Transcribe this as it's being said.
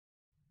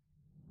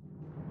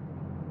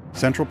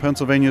Central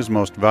Pennsylvania's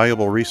most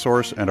valuable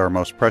resource and our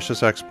most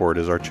precious export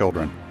is our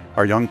children.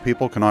 Our young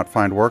people cannot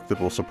find work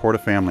that will support a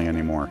family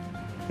anymore.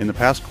 In the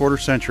past quarter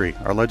century,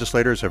 our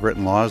legislators have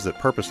written laws that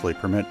purposely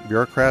permit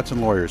bureaucrats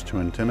and lawyers to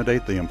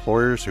intimidate the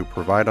employers who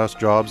provide us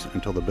jobs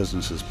until the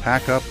businesses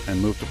pack up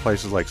and move to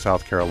places like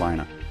South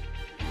Carolina.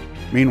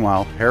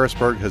 Meanwhile,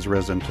 Harrisburg has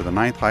risen to the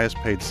 9th highest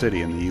paid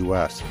city in the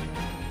U.S.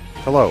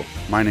 Hello,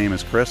 my name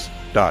is Cris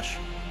Dush.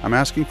 I'm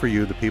asking for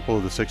you, the people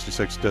of the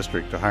 66th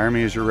District, to hire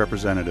me as your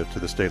representative to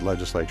the state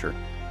legislature.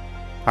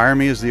 Hire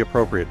me is the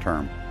appropriate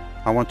term.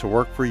 I want to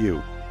work for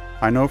you.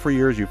 I know for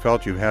years you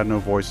felt you had no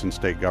voice in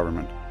state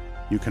government.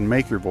 You can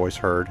make your voice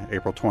heard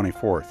April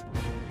 24th.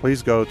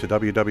 Please go to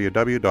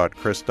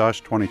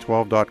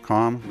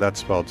www.crisdush2012.com,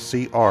 that's spelled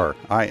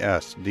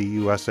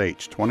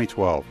CRISDUSH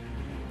 2012,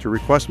 to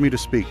request me to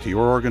speak to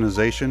your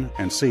organization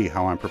and see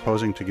how I'm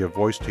proposing to give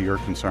voice to your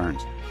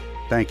concerns.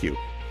 Thank you.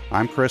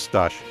 I'm Cris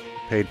Dush,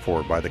 paid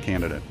for by the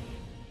candidate.